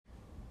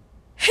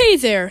Hey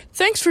there,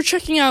 thanks for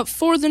checking out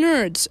For the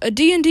Nerds, a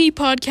D&D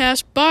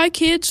podcast by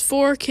kids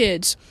for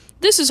kids.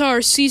 This is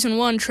our Season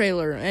 1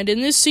 trailer, and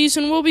in this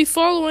season we'll be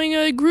following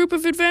a group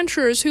of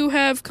adventurers who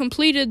have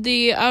completed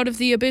the Out of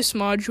the Abyss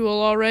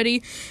module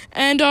already,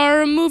 and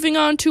are moving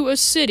on to a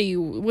city,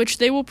 which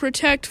they will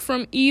protect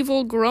from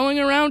evil growing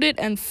around it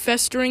and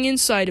festering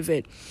inside of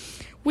it.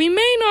 We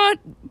may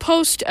not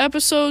post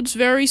episodes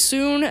very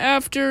soon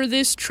after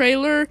this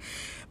trailer,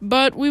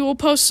 but we will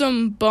post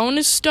some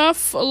bonus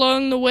stuff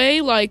along the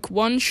way, like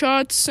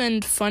one-shots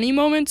and funny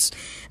moments,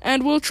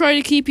 and we'll try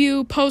to keep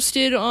you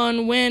posted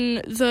on when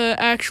the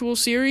actual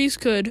series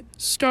could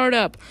start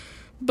up.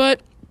 But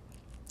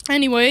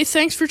anyway,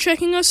 thanks for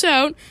checking us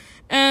out,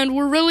 and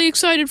we're really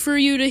excited for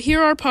you to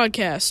hear our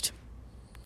podcast.